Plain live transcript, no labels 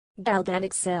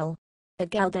Galvanic cell. A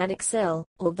galvanic cell,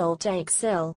 or voltaic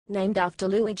cell, named after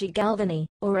Luigi Galvani,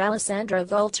 or Alessandro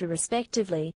Volta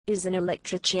respectively, is an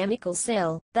electrochemical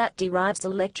cell that derives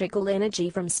electrical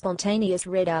energy from spontaneous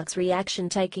redox reaction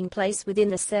taking place within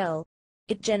the cell.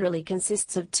 It generally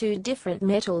consists of two different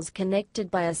metals connected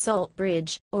by a salt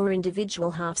bridge, or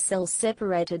individual half cells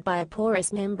separated by a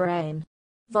porous membrane.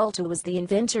 Volta was the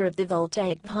inventor of the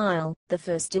voltaic pile, the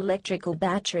first electrical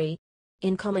battery.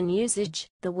 In common usage,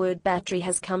 the word battery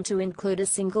has come to include a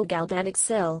single galvanic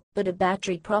cell, but a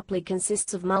battery properly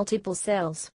consists of multiple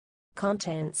cells.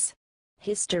 Contents.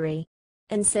 History.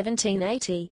 In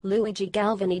 1780, Luigi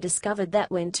Galvani discovered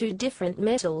that when two different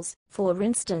metals, for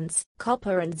instance,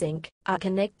 copper and zinc, are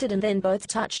connected and then both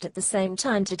touched at the same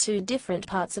time to two different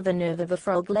parts of a nerve of a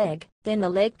frog leg, then the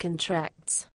leg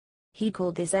contracts. He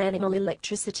called this animal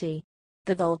electricity.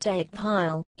 The voltaic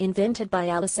pile, invented by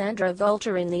Alessandro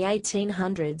Volta in the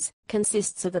 1800s,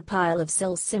 consists of a pile of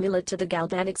cells similar to the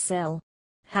galvanic cell.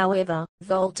 However,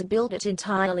 Volta built it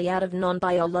entirely out of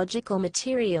non-biological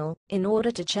material, in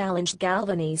order to challenge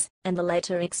Galvani's, and the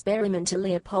later experimenter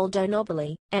Leopoldo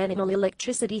Nobili, animal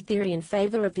electricity theory in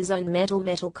favor of his own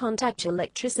metal-metal contact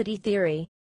electricity theory.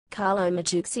 Carlo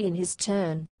Matteucci in his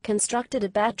turn, constructed a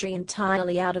battery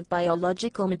entirely out of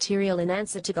biological material in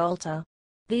answer to Volta.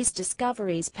 These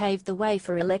discoveries paved the way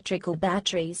for electrical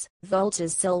batteries.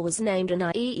 Volta's cell was named an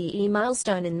IEEE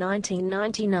milestone in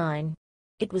 1999.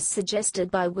 It was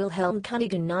suggested by Wilhelm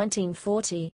Koenig in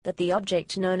 1940 that the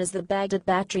object known as the Baghdad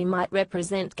battery might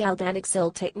represent galvanic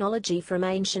cell technology from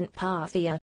ancient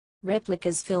Parthia.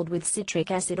 Replicas filled with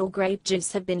citric acid or grape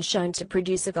juice have been shown to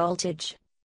produce a voltage.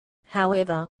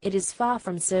 However, it is far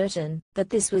from certain that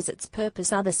this was its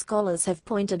purpose. Other scholars have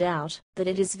pointed out that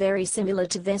it is very similar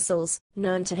to vessels,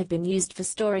 known to have been used for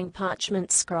storing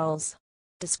parchment scrolls.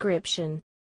 Description.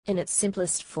 In its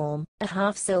simplest form, a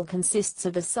half cell consists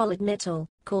of a solid metal,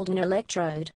 called an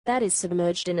electrode, that is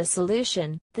submerged in a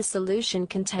solution. The solution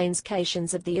contains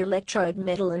cations of the electrode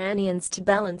metal and anions to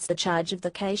balance the charge of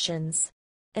the cations.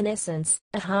 In essence,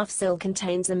 a half cell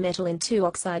contains a metal in two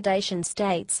oxidation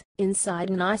states. Inside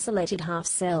an isolated half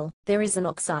cell, there is an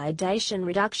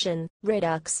oxidation-reduction,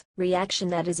 redox, reaction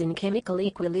that is in chemical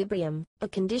equilibrium, a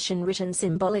condition written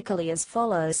symbolically as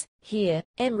follows. Here,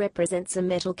 M represents a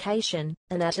metal cation,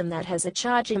 an atom that has a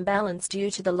charge imbalance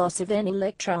due to the loss of N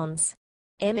electrons.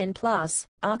 Mn+,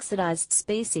 oxidized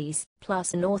species,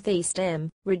 plus northeast M,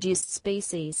 reduced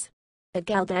species. A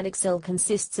galvanic cell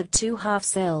consists of two half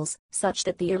cells, such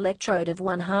that the electrode of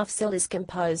one half cell is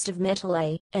composed of metal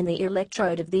A, and the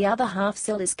electrode of the other half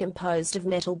cell is composed of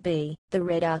metal B. The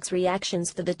redox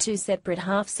reactions for the two separate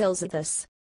half cells are thus: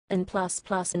 N++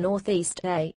 northeast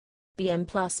A,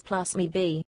 Bm++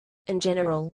 Me. In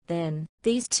general, then,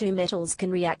 these two metals can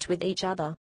react with each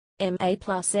other. Ma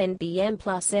plus Nbm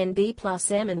plus Nb plus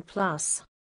Mn+.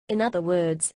 In other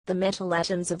words, the metal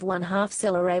atoms of one half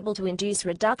cell are able to induce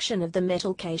reduction of the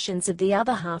metal cations of the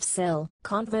other half cell.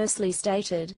 Conversely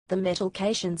stated, the metal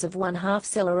cations of one half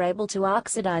cell are able to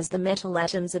oxidize the metal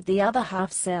atoms of the other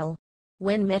half cell.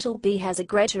 When metal B has a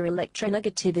greater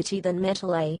electronegativity than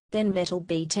metal A, then metal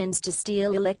B tends to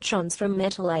steal electrons from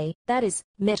metal A, that is,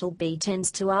 metal B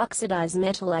tends to oxidize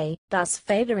metal A, thus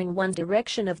favoring one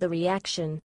direction of the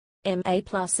reaction. Ma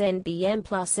plus Nbm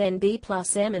plus Nb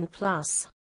plus Mn+.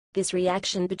 This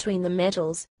reaction between the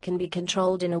metals can be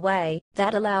controlled in a way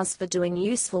that allows for doing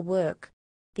useful work.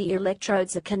 The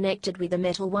electrodes are connected with a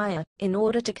metal wire in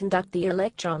order to conduct the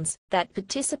electrons that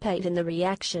participate in the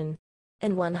reaction.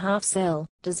 In one half cell,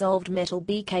 dissolved metal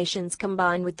B cations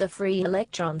combine with the free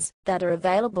electrons that are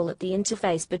available at the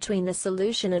interface between the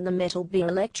solution and the metal B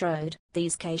electrode.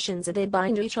 These cations are thereby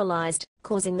neutralized,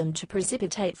 causing them to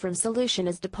precipitate from solution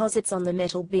as deposits on the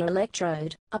metal B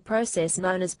electrode, a process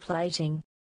known as plating.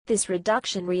 This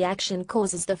reduction reaction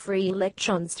causes the free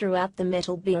electrons throughout the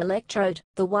metal B electrode,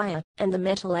 the wire, and the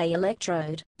metal A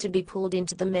electrode, to be pulled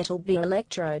into the metal B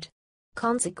electrode.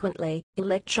 Consequently,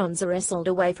 electrons are wrestled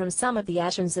away from some of the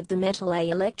atoms of the metal A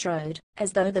electrode,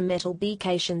 as though the metal B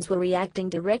cations were reacting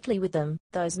directly with them.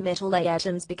 Those metal A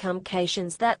atoms become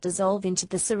cations that dissolve into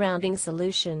the surrounding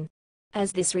solution.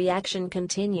 As this reaction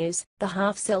continues, the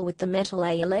half cell with the metal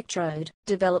A electrode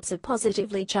develops a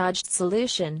positively charged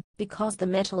solution, because the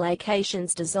metal A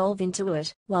cations dissolve into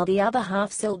it, while the other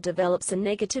half cell develops a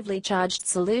negatively charged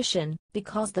solution,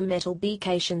 because the metal B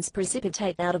cations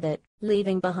precipitate out of it,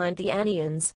 leaving behind the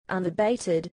anions.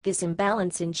 Unabated, this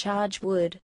imbalance in charge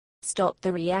would stop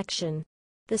the reaction.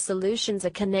 The solutions are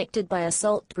connected by a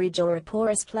salt bridge or a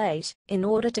porous plate, in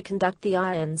order to conduct the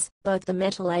ions, both the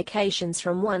metal A cations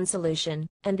from one solution,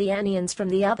 and the anions from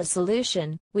the other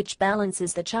solution, which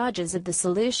balances the charges of the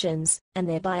solutions, and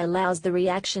thereby allows the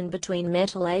reaction between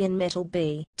metal A and metal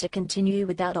B to continue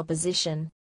without opposition.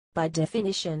 By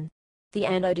definition, the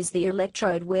anode is the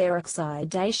electrode where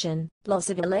oxidation, loss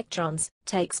of electrons,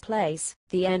 takes place.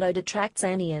 The anode attracts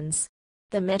anions.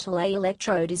 The metal A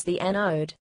electrode is the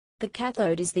anode. The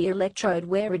cathode is the electrode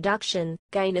where reduction,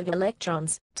 gain of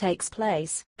electrons, takes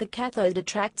place. The cathode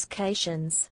attracts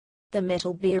cations. The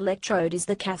metal B electrode is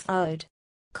the cathode.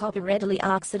 Copper readily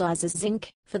oxidizes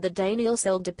zinc. For the Daniell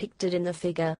cell depicted in the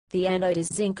figure, the anode is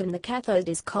zinc and the cathode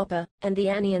is copper, and the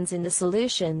anions in the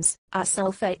solutions are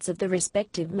sulfates of the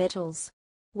respective metals.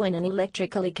 When an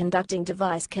electrically conducting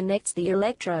device connects the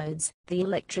electrodes, the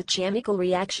electrochemical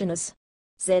reaction is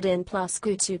Zn plus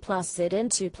Q2 plus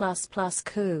Zn2 plus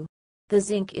Q. The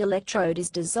zinc electrode is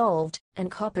dissolved,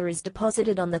 and copper is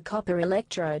deposited on the copper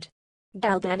electrode.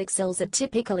 Galvanic cells are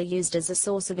typically used as a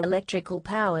source of electrical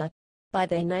power. By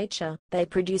their nature, they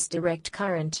produce direct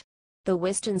current. The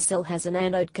Western cell has an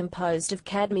anode composed of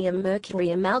cadmium-mercury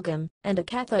amalgam, and a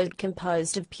cathode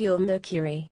composed of pure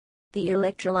mercury. The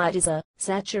electrolyte is a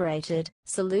saturated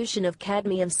solution of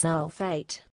cadmium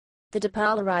sulfate. The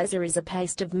depolarizer is a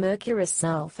paste of mercurous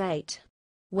sulfate.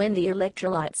 When the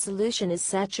electrolyte solution is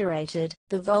saturated,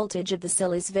 the voltage of the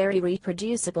cell is very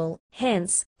reproducible.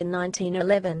 Hence, in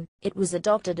 1911, it was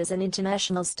adopted as an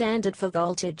international standard for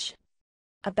voltage.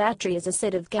 A battery is a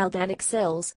set of galvanic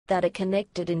cells that are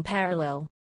connected in parallel.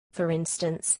 For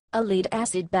instance, a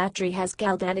lead-acid battery has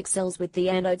galvanic cells with the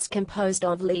anodes composed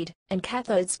of lead, and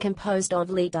cathodes composed of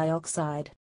lead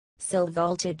dioxide. Cell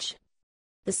voltage.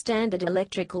 The standard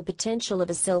electrical potential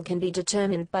of a cell can be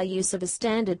determined by use of a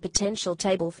standard potential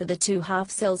table for the two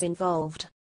half cells involved.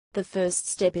 The first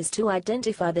step is to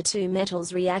identify the two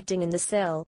metals reacting in the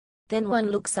cell. Then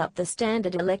one looks up the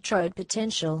standard electrode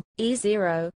potential,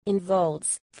 E0, in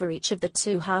volts, for each of the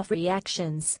two half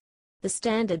reactions. The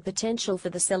standard potential for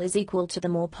the cell is equal to the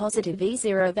more positive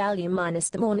E0 value minus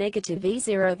the more negative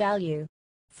E0 value.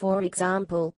 For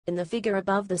example, in the figure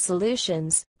above, the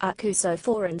solutions are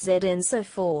QSO4 and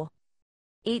ZnSO4.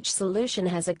 Each solution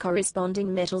has a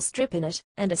corresponding metal strip in it,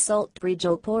 and a salt bridge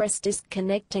or porous disc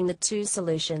connecting the two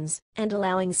solutions, and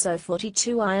allowing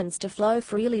SO42 ions to flow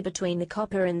freely between the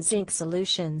copper and zinc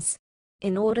solutions.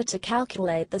 In order to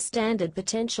calculate the standard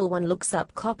potential, one looks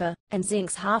up copper and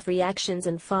zinc's half reactions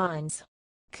and finds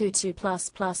Q2 plus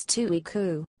 2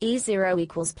 EQ, E0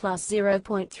 equals plus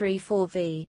 0.34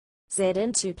 V.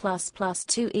 Zn2 plus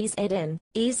 2 EZn,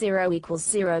 E0 equals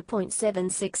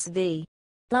 0.76 V.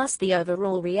 Plus the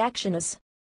overall reaction is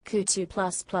Q2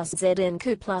 plus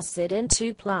Znq plus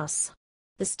Zn2 plus.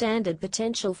 The standard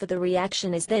potential for the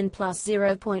reaction is then plus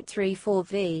 0.34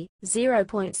 V,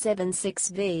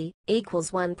 0.76 V,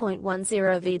 equals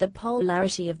 1.10 V. The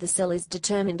polarity of the cell is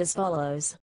determined as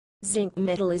follows. Zinc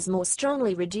metal is more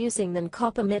strongly reducing than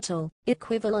copper metal.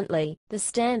 Equivalently, the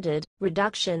standard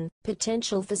reduction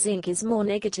potential for zinc is more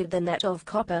negative than that of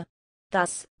copper.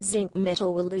 Thus, zinc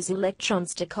metal will lose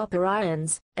electrons to copper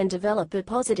ions, and develop a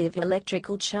positive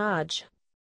electrical charge.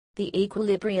 The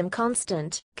equilibrium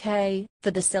constant, K, for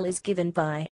the cell is given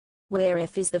by where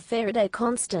F is the Faraday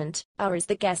constant, R is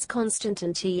the gas constant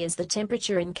and T is the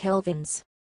temperature in kelvins.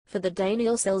 For the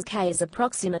Daniell cells, K is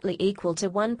approximately equal to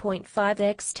 1.5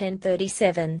 x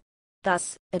 1037.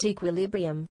 Thus, at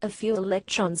equilibrium, a few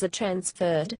electrons are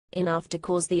transferred, enough to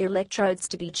cause the electrodes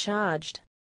to be charged.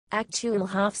 Actual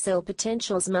half-cell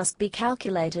potentials must be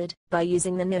calculated by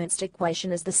using the Nernst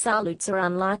equation, as the solutes are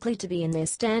unlikely to be in their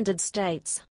standard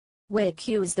states. Where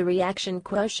Q is the reaction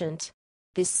quotient.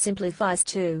 This simplifies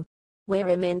to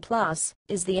where Mn plus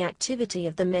is the activity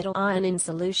of the metal ion in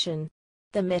solution.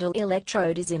 The metal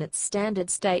electrode is in its standard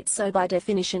state, so by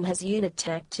definition has unit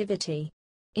activity.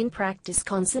 In practice,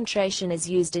 concentration is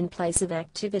used in place of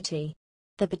activity.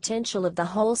 The potential of the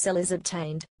whole cell is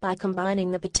obtained by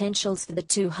combining the potentials for the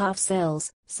two half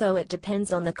cells, so it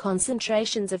depends on the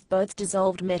concentrations of both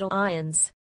dissolved metal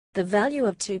ions. The value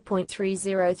of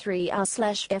 2.303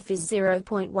 R/F is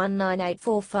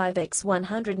 0.19845 x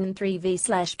 103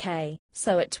 V/K,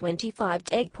 so at 25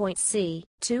 egg.C,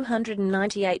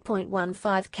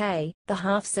 298.15 K, the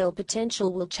half-cell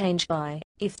potential will change by,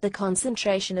 if the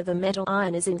concentration of a metal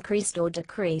ion is increased or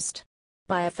decreased,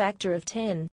 by a factor of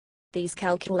 10. These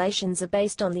calculations are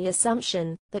based on the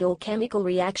assumption that all chemical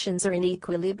reactions are in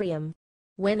equilibrium.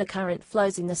 When a current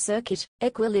flows in the circuit,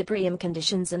 equilibrium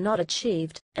conditions are not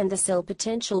achieved, and the cell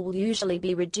potential will usually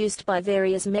be reduced by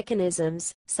various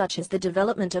mechanisms, such as the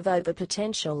development of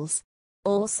overpotentials.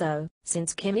 Also,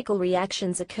 since chemical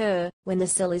reactions occur when the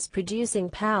cell is producing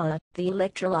power, the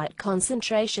electrolyte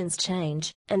concentrations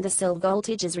change, and the cell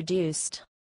voltage is reduced.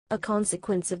 A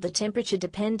consequence of the temperature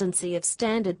dependency of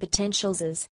standard potentials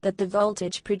is that the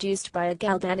voltage produced by a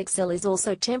galvanic cell is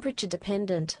also temperature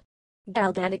dependent.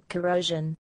 Galvanic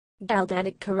corrosion.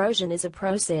 Galvanic corrosion is a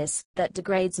process that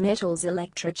degrades metals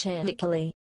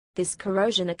electrochemically. This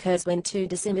corrosion occurs when two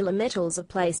dissimilar metals are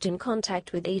placed in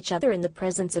contact with each other in the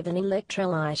presence of an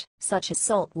electrolyte, such as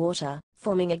salt water,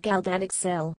 forming a galvanic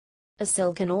cell. A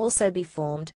cell can also be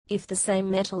formed if the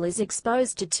same metal is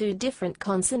exposed to two different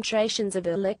concentrations of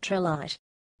electrolyte.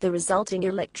 The resulting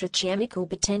electrochemical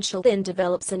potential then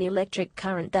develops an electric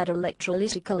current that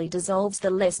electrolytically dissolves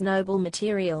the less noble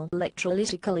material.